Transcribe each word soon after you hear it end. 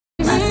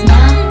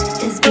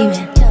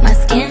scheming. My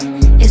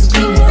skin is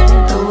gleaming.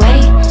 The way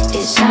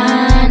it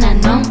shine, I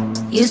know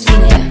you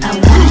seen it. I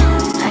want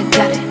it, I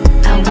got it.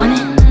 I want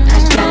it, I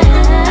got it.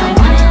 I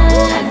want it,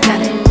 I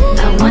got it.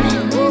 I want it,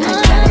 I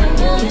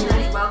got it. You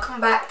like? Welcome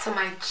back to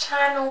my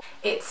channel.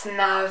 It's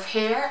Nav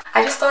here.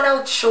 I just thought I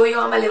would show you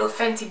all my little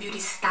Fenty Beauty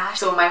stash.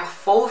 So my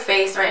full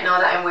face right now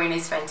that I'm wearing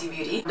is Fenty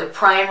Beauty. The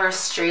primer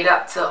straight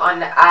up to on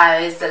the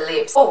eyes, the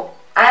lips. Oh,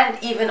 and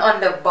even on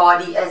the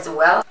body as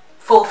well.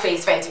 Full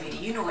face Fenty Beauty.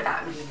 You know what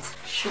that means.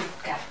 Shoot,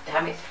 god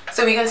damn it.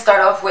 So we're gonna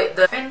start off with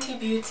the Fenty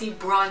Beauty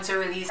bronzer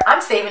release.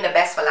 I'm saving the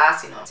best for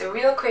last, you know. So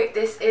real quick,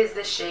 this is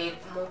the shade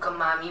Mocha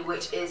Mami,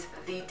 which is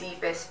the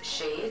deepest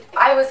shade.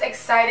 I was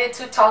excited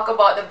to talk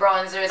about the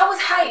bronzers. I was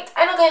hyped.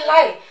 I'm not gonna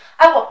lie.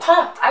 I was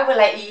pumped. I was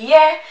like,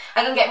 yeah,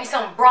 I can get me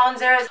some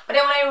bronzers. But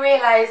then when I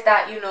realized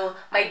that, you know,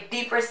 my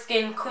deeper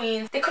skin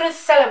queens, they couldn't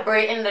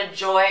celebrate in the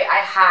joy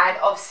I had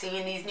of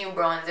seeing these new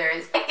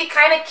bronzers. It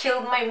kind of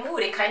killed my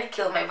mood. It kind of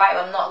killed my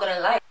vibe. I'm not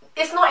gonna lie.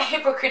 It's not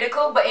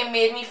hypocritical, but it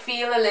made me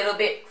feel a little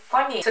bit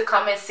funny to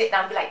come and sit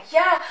down and be like,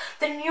 yeah,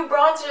 the new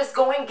bronzers,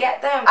 go and get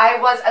them. I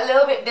was a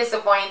little bit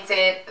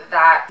disappointed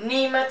that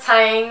Nima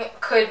Tang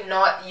could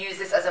not use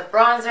this as a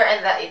bronzer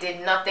and that it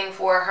did nothing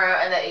for her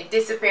and that it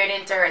disappeared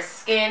into her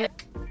skin.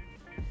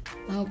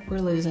 Oh, we're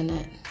losing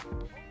it.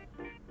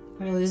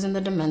 We're losing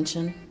the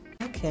dimension.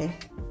 Okay.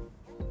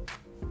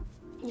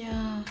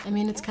 Yeah, I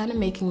mean, it's kind of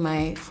making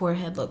my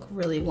forehead look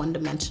really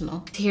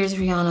one-dimensional. Here's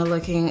Rihanna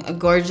looking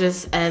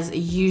gorgeous as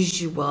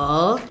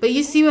usual. But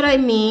you see what I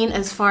mean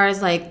as far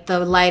as like the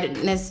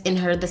lightness in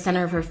her, the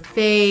center of her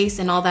face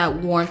and all that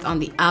warmth on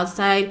the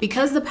outside.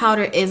 Because the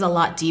powder is a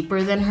lot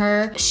deeper than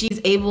her,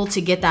 she's able to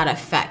get that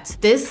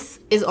effect. This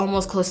is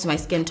almost close to my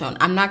skin tone.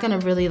 I'm not gonna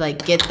really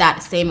like get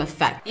that same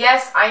effect.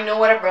 Yes, I know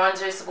what a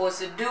bronzer is supposed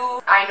to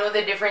do. I know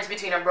the difference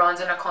between a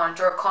bronzer and a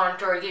contour.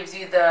 Contour gives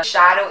you the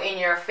shadow in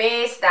your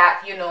face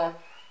that, you know,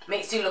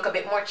 makes you look a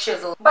bit more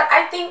chiseled. But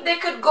I think they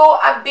could go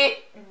a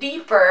bit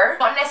deeper,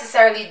 not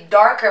necessarily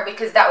darker,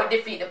 because that would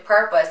defeat the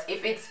purpose.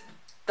 If it's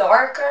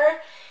darker,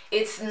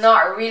 it's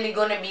not really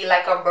gonna be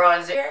like a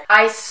bronzer.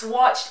 I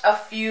swatched a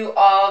few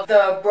of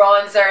the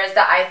bronzers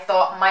that I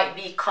thought might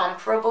be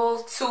comparable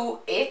to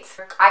it.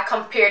 I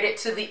compared it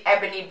to the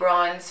Ebony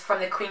Bronze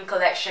from the Queen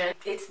collection.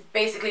 It's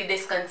basically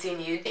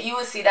discontinued. You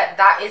will see that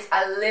that is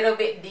a little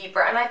bit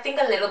deeper and I think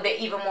a little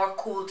bit even more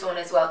cool tone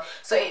as well.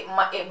 So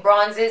it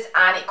bronzes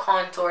and it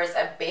contours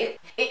a bit.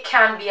 It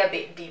can be a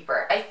bit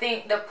deeper. I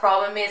think the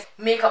problem is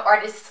makeup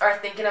artists are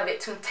thinking of it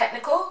too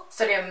technical.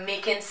 So they're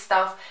making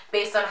stuff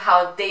based on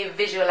how they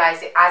visualize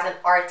it as an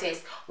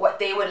artist, what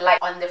they would like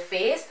on the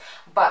face.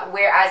 But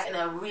whereas in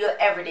a real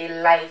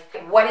everyday life,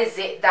 what is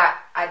it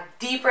that a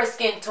deeper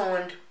skin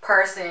toned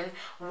person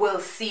will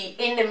see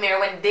in the mirror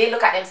when they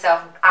look at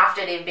themselves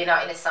after they've been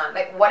out in the sun?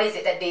 Like, what is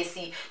it that they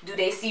see? Do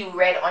they see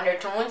red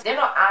undertones? They're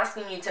not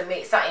asking you to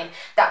make something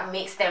that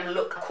makes them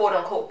look quote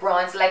unquote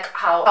bronze, like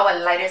how a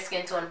lighter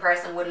skin tone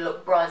person would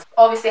look bronze.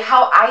 Obviously,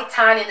 how I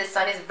tan in the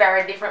sun is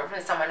very different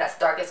from someone that's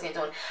darker skin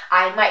tone.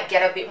 I might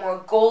get a bit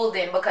more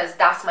golden because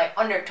that's my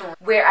undertone,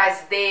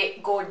 whereas they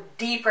go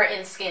deeper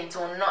in skin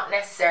tone, not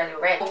necessarily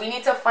red. But we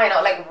need to find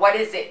out like what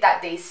is it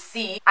that they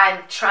see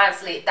and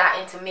translate that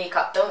into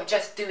makeup. Don't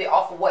just do it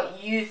off of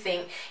what you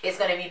think is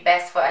going to be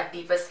best for a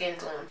deeper skin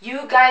tone.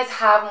 You guys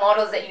have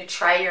models that you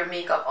try your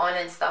makeup on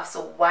and stuff,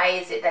 so why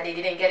is it that they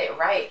didn't get it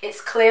right?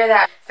 It's clear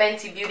that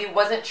Fenty Beauty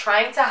wasn't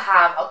trying to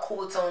have a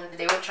cool tone.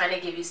 They were trying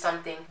to give you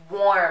something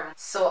warm.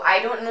 So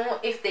I don't know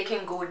if they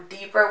can go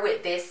deeper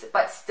with this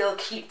but still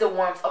keep the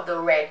warmth of the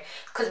red,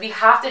 because we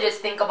have to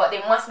just think about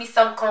there must be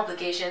some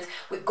complications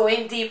with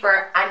going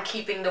deeper and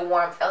keeping the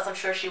warmth, else I'm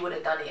sure she would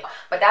have done it.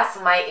 But that's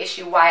my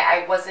issue why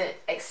I wasn't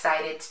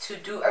excited to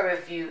do a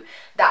review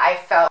that I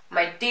felt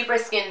my deeper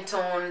skin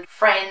tone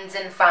friends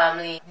and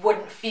family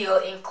wouldn't feel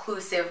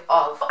inclusive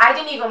of. I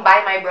didn't even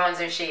buy my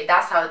bronzer shade.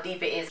 That's how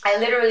deep it is. I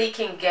literally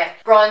can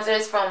get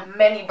bronzers from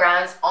many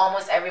brands,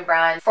 almost every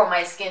brand, for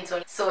my skin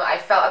tone. So I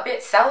felt a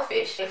bit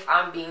selfish, if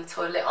I'm being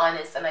totally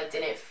honest, and I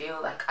didn't feel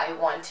like I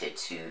wanted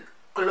to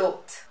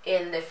gloat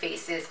in the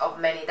faces of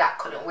many that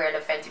couldn't wear the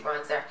Fenty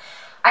bronzer.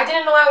 I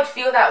didn't know I would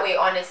feel that way,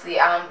 honestly,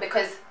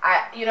 because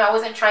I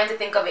wasn't trying to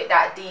think of it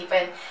that deep.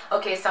 And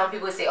okay, some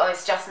people say, oh,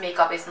 it's just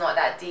makeup, it's not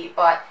that deep,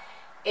 but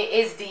it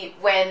is deep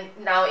when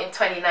now in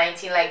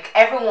 2019, like,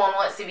 everyone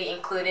wants to be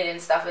included in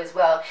stuff as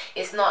well.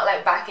 It's not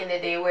like back in the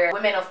day where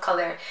women of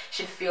color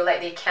should feel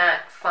like they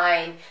can't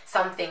find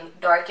something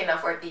dark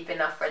enough or deep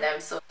enough for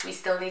them. So we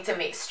still need to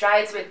make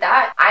strides with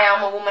that. I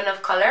am a woman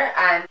of color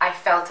and I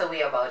felt a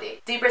way about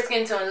it. Deeper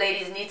skin tone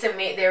ladies need to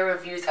make their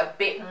reviews a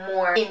bit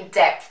more in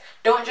depth.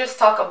 Don't just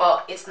talk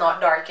about it's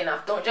not dark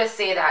enough. Don't just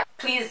say that.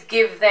 Please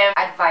give them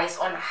advice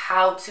on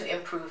how to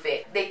improve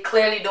it. They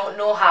clearly don't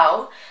know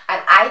how,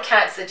 and I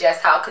can't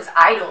suggest how because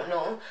I don't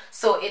know.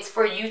 So it's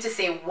for you to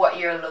say what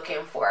you're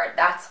looking for.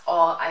 That's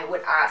all I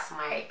would ask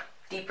my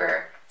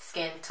deeper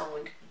skin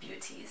toned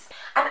beauties.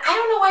 And I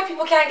don't know why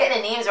people can't get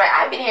the names right.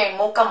 I've been hearing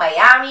Mocha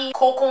Miami,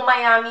 Coco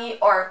Miami,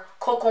 or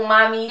Coco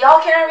Mami.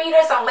 Y'all can't read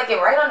or something like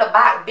it right on the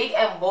back, big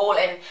and bold,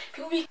 and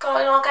people be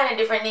calling all kind of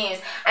different names.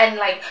 And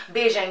like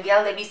Bayesian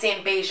girl, they be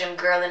saying Bayesian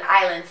girl and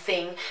island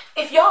thing.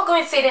 If y'all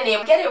going to say the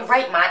name, get it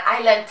right, man.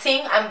 Island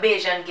thing and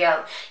Bayesian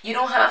girl. You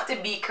don't have to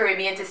be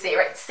Caribbean to say it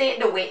right. Say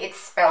it the way it's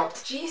spelled.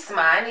 Jeez,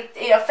 man,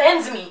 it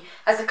offends me.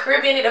 As a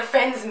Caribbean, it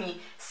offends me.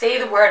 Say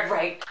the word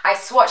right. I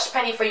swatched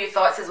Penny For You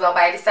Thoughts as well,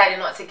 but I decided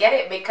not to get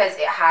it because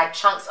it had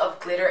chunks of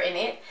glitter in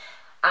it.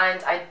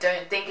 And I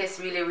don't think it's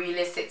really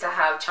realistic to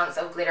have chunks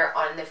of glitter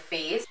on the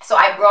face. So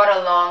I brought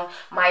along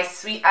my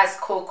Sweet as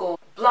Cocoa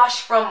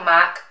blush from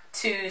MAC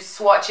to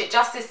swatch it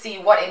just to see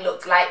what it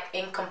looked like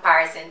in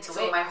comparison to it.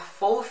 So my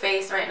full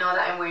face right now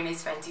that I'm wearing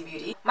is Fenty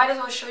Beauty. Might as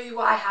well show you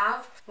what I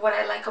have, what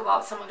I like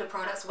about some of the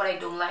products, what I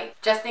don't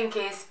like, just in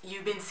case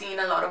you've been seeing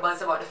a lot of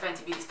buzz about the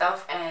Fenty Beauty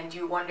stuff and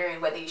you're wondering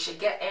whether you should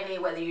get any,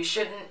 whether you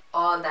shouldn't,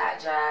 all that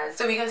jazz.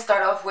 So we're gonna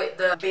start off with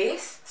the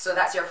base. So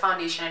that's your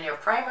foundation and your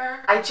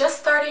primer. I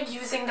just started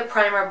using the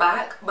primer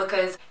back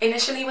because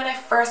initially when I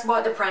first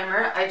bought the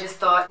primer, I just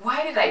thought,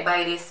 why did I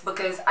buy this?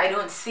 Because I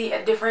don't see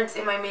a difference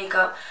in my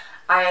makeup.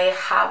 I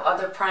have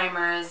other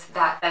primers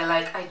that I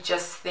like. I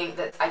just think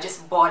that I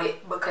just bought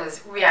it because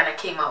Rihanna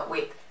came out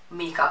with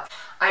makeup.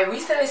 I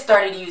recently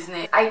started using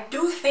it. I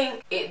do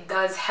think it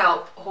does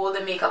help hold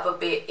the makeup a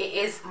bit. It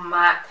is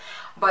matte,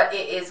 but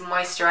it is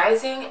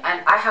moisturizing,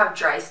 and I have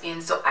dry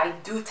skin, so I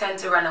do tend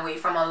to run away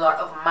from a lot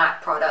of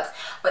matte products.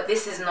 But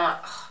this is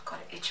not, oh god,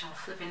 it itch on my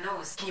flipping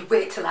nose. Can you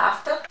wait till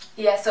after?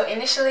 Yeah, so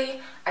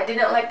initially I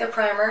didn't like the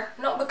primer,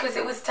 not because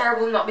it was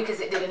terrible, not because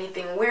it did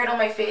anything weird on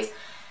my face.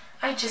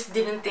 I just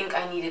didn't think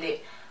I needed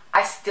it.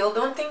 I still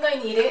don't think I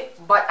need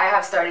it, but I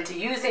have started to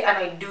use it and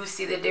I do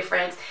see the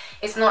difference.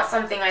 It's not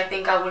something I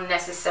think I will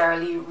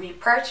necessarily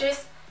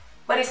repurchase,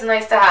 but it's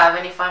nice to have,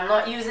 and if I'm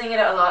not using it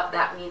a lot,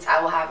 that means I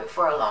will have it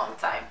for a long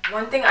time.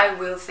 One thing I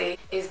will say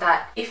is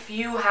that if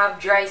you have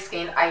dry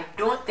skin, I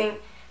don't think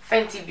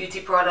Fenty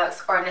Beauty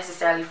products are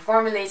necessarily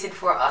formulated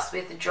for us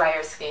with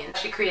drier skin.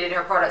 She created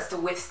her products to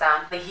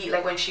withstand the heat,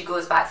 like when she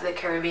goes back to the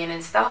Caribbean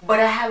and stuff. But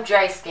I have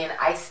dry skin.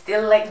 I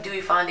still like dewy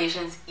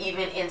foundations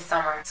even in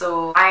summer.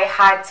 So I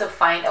had to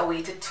find a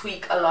way to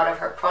tweak a lot of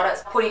her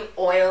products. Putting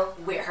oil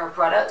with her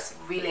products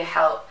really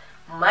helped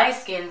my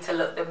skin to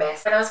look the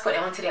best. When I was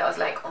putting it on today, I was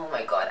like, oh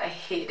my god, I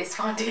hate this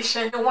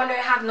foundation. No wonder I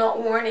have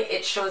not worn it.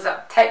 It shows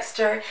up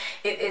texture,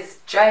 it is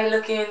dry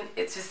looking,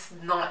 it's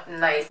just not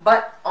nice.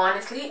 But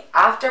honestly,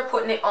 after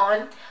putting it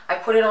on, I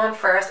put it on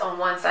first on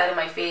one side of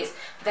my face,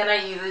 then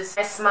I use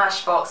my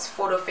Smashbox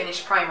Photo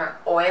Finish Primer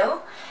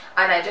oil,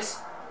 and I just,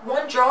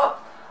 one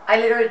drop, I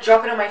literally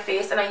drop it on my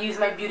face and I use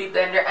my beauty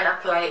blender and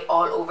apply it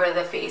all over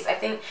the face. I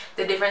think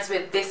the difference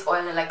with this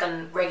oil and like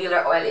a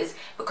regular oil is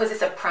because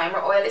it's a primer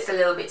oil, it's a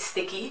little bit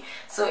sticky.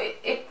 So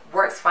it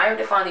works fine with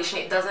the foundation.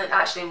 It doesn't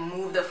actually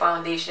move the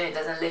foundation, it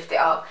doesn't lift it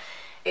up,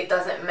 it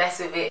doesn't mess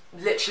with it.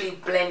 Literally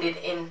blended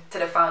into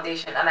the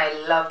foundation, and I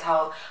loved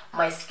how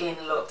my skin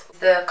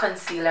looked. The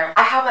concealer,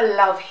 I have a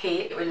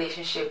love-hate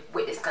relationship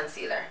with this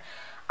concealer.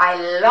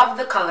 I love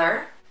the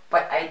color,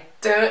 but I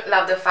don't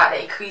love the fact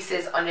that it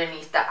creases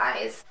underneath the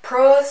eyes.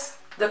 Pros,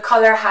 the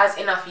color has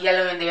enough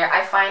yellow in there.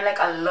 I find like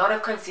a lot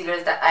of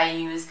concealers that I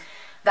use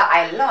that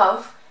I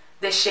love,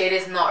 the shade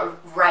is not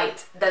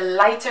right. The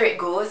lighter it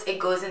goes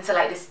into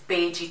like this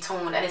beigey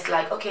tone, and it's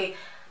like, okay,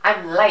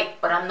 I'm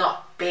light, but I'm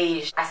not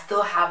beige. I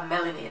still have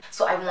melanin,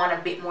 so I want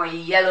a bit more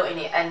yellow in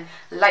it, and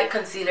light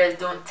concealers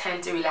don't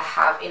tend to really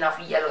have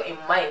enough yellow in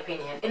my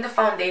opinion. In the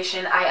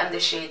foundation, I am the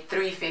shade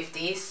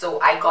 350, so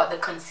I got the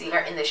concealer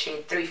in the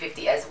shade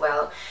 350 as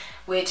well,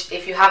 which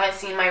if you haven't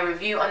seen my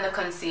review on the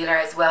concealer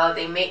as well,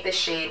 they make the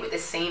shade with the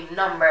same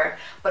number,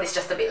 but it's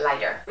just a bit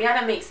lighter.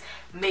 Rihanna makes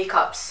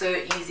makeup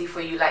so easy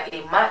for you. Like,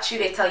 they match you,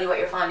 they tell you what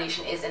your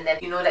foundation is, and then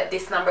you know that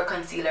this number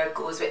concealer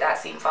goes with that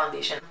same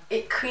foundation.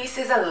 It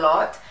creases a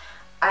lot.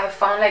 I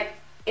found like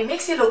it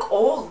makes you look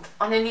old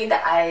underneath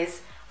the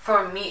eyes.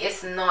 For me,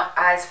 it's not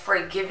as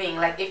forgiving.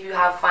 Like if you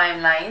have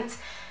fine lines,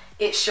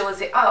 it shows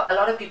it up. A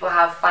lot of people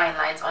have fine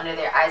lines under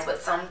their eyes, but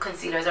some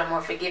concealers are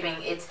more forgiving.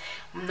 It's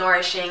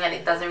nourishing and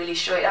it doesn't really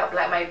show it up,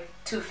 like my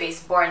Too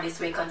Faced Born This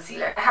Way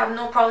concealer. I have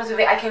no problems with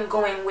it. I can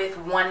go in with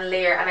one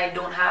layer and I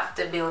don't have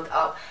to build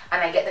up,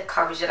 and I get the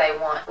coverage that I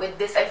want. With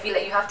this, I feel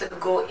like you have to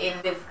go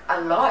in with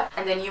a lot,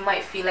 and then you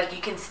might feel like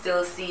you can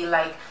still see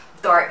like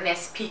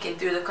darkness peeking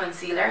through the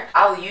concealer.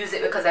 I'll use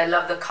it because I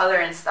love the color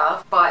and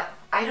stuff, but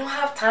I don't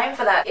have time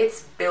for that.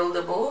 It's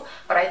buildable,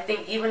 but I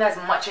think even as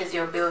much as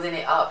you're building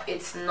it up,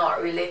 it's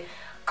not really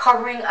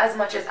covering as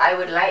much as I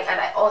would like, and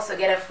I also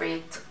get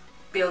afraid to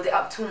build it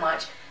up too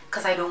much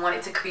because I don't want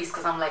it to crease,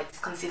 because I'm like, this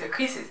concealer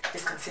creases,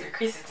 this concealer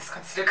creases, this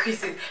concealer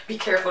creases. Be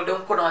careful,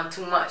 don't put on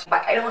too much.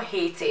 But I don't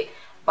hate it,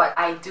 but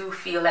I do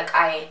feel like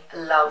I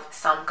love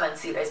some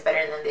concealers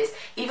better than this.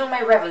 Even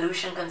my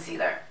Revolution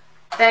concealer.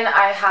 Then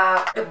I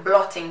have the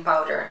blotting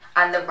powder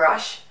and the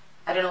brush.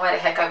 I don't know why the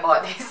heck I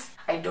bought this.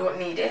 I don't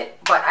need it,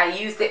 but I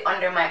used it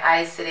under my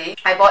eyes today.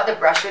 I bought the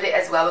brush with it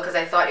as well because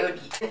I thought it would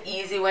be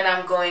easy when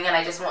I'm going and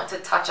I just want to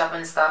touch up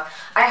and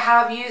stuff. I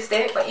have used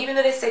it, but even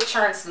though they say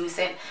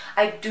translucent,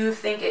 I do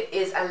think it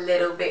is a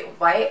little bit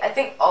white. I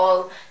think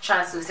all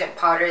translucent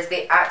powders,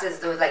 they act as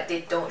though like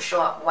they don't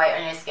show up white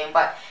on your skin,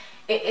 but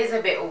it is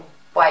a bit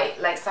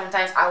white. Like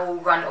sometimes I will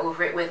run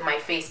over it with my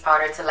face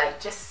powder to like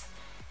just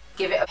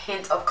give it a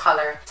hint of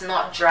color. It's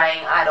not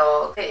drying at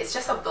all. It's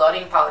just a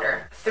blotting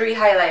powder. 3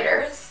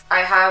 highlighters. I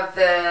have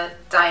the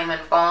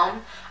Diamond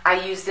Balm. I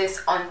use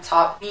this on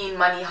top. Mean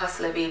Money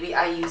Hustler Baby.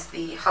 I use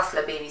the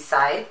Hustler Baby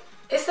side.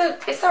 It's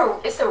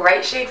the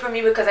right shade for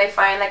me because I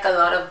find like a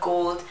lot of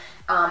gold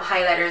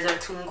highlighters are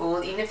too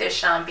gold. Even if they're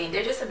champagne,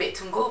 they're just a bit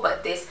too gold.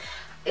 But this,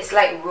 it's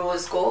like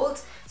rose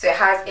gold. So it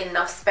has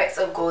enough specks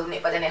of gold in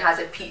it, but then it has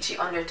a peachy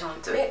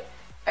undertone to it.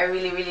 I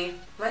really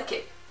like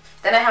it.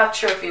 Then I have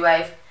Trophy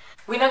Wife.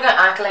 We're not gonna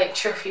act like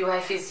Trophy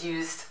Wife is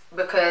used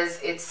because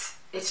it's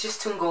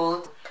just too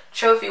gold.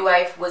 Trophy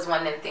Wife was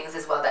one of them things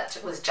as well that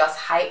was just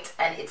hyped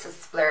and it's a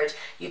splurge.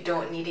 You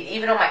don't need it.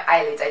 Even on my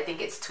eyelids, I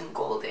think it's too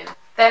golden.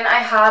 Then I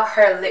have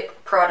her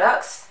lip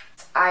products.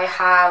 I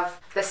have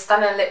the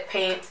Stunning Lip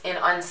Paint in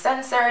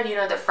Uncensored, you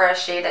know, the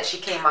first shade that she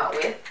came out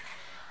with.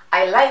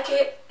 I like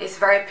it. It's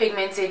very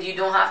pigmented. You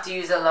don't have to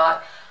use a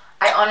lot.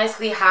 I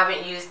honestly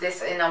haven't used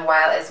this in a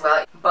while as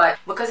well, but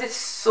because it's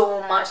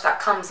so much that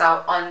comes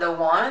out on the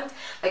wand,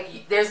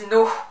 like there's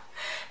no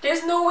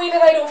way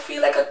that I don't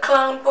feel like a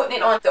clown putting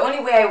it on. The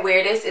only way I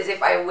wear this is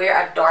if I wear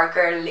a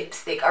darker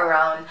lipstick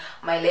around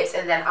my lips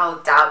and then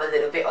I'll dab a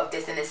little bit of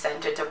this in the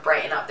center to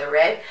brighten up the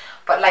red.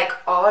 But like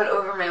all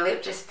over my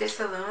lip, just this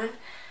alone,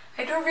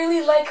 I don't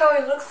really like how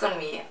it looks on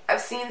me. I've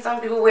seen some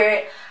people wear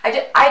it.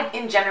 I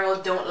in general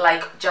don't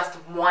like just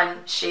one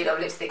shade of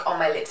lipstick on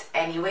my lips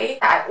anyway.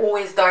 I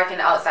always darken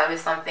the outside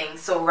with something.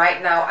 So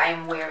right now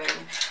I'm wearing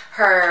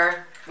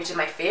her, which is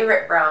my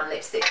favorite brown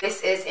lipstick.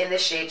 This is in the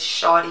shade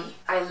Shawty.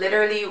 I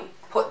literally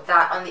put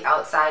that on the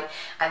outside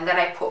and then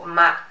I put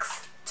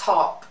Mac's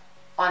Top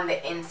on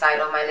the inside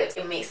of my lips.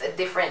 It makes a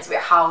difference with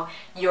how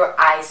your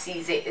eye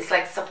sees it. It's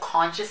like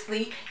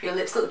subconsciously your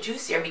lips look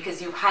juicier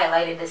because you've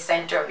highlighted the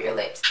center of your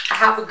lips. I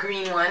have a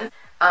green one.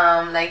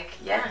 Like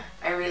yeah,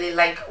 I really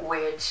like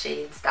weird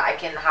shades that I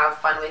can have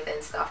fun with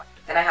and stuff.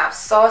 Then I have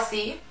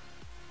Saucy.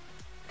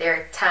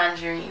 They're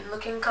tangerine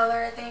looking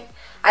color, I think.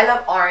 I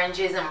love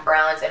oranges and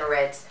browns and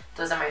reds.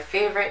 Those are my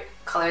favorite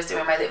colors to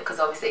wear on my lip because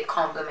obviously it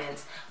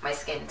complements my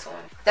skin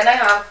tone. Then I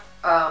have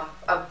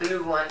a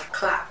blue one,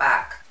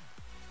 Clapback.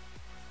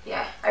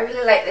 Yeah, I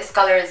really like this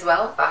color as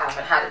well, but I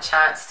haven't had a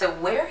chance to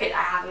wear it.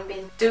 I haven't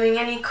been doing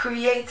any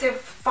creative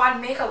fun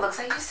makeup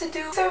looks I used to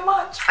do so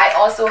much. I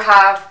also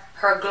have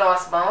her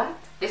Gloss Bomb.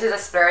 This is a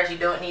splurge, you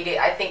don't need it.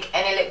 I think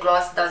any lip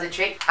gloss does a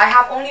trick. I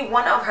have only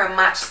one of her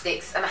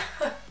matchsticks and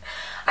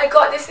I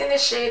got this in the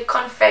shade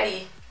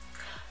Confetti.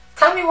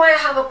 Tell me why I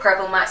have a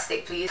purple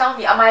matchstick, please. Tell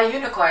me, am I a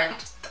unicorn?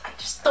 I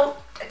just don't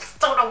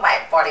know why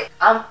I bought it.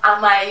 Am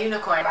I a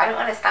unicorn? I don't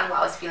understand what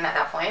I was feeling at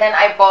that point. Then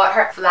I bought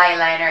her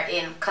Flyliner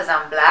in Cause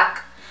I'm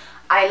Black.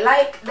 I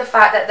like the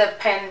fact that the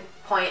pen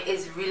point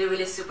is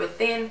really super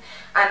thin,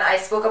 and I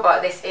spoke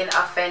about this in a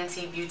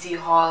Fenty beauty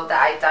haul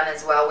that I done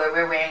as well, where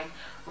we're wearing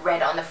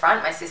red on the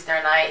front, my sister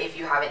and I, if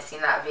you haven't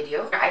seen that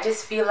video. I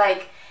just feel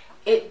like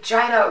it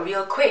dried out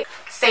real quick.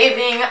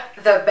 Saving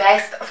the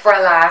best for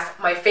last,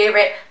 my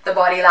favorite, the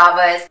Body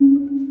Lavas.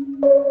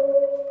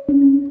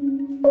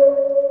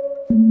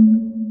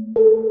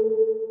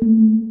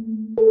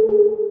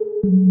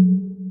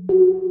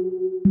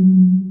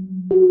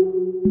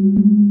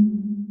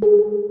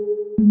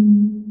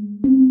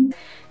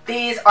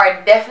 These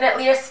are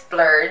definitely a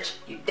splurge.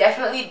 You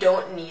definitely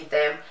don't need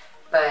them,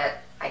 but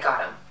I got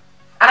them.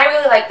 And I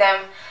really like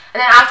them.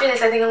 And then after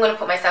this, I think I'm going to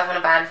put myself on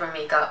a ban for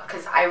makeup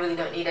because I really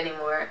don't need any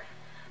more.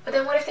 But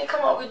then what if they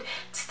come out with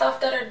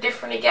stuff that are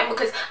different again?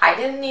 Because I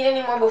didn't need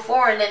any more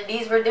before and then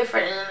these were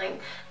different and then I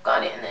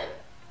got it and then,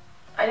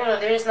 I don't know,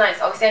 they're just nice.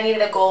 Obviously I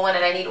needed a gold one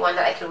and I need one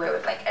that I could wear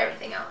with like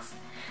everything else.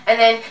 And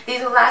then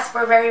these will last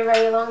for a very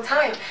long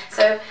time.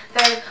 So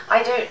then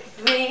I don't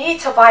really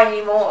need to buy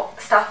any more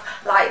stuff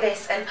like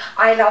this. And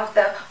I love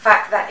the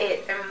fact that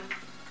it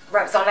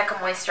rubs on like a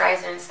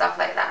moisturizer and stuff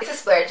like that. It's a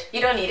splurge. You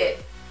don't need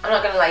it. I'm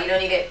not gonna lie, you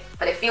don't need it.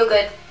 But it feel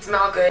good,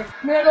 smell good.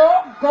 Me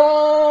look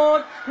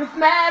good, me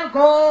smell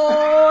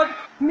good.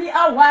 Me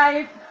a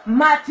wife,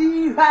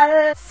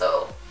 Mattemoiselle.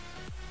 So,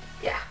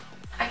 yeah.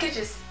 I could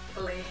just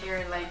lay here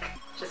and like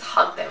just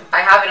hug them. I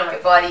have it on my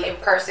body in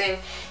person.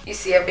 You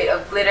see a bit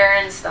of glitter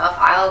and stuff.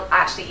 I'll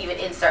actually even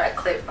insert a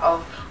clip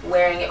of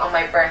wearing it on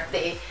my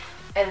birthday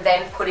and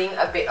then putting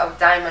a bit of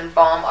Diamond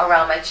Balm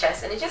around my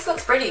chest, and it just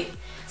looks pretty.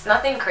 It's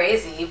nothing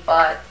crazy,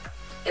 but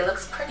it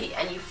looks pretty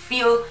and you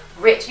feel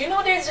rich. You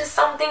know, there's just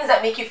some things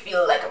that make you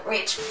feel like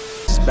rich.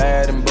 It's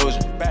bad and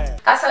bullshit.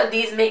 That's how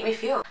these make me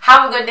feel.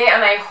 Have a good day,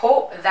 and I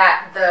hope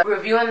that the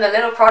review on the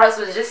little products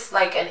was just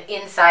like an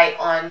insight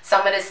on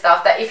some of the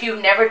stuff that if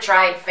you've never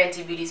tried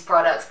Fenty Beauty's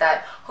products,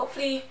 that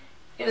hopefully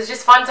it was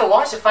just fun to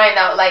watch, to find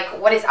out like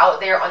what is out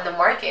there on the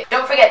market.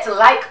 Don't forget to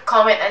like,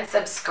 comment, and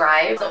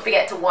subscribe. Don't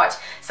forget to watch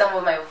some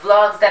of my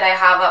vlogs that I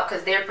have up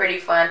because they're pretty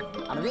fun.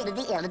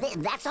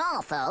 That's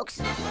all, folks.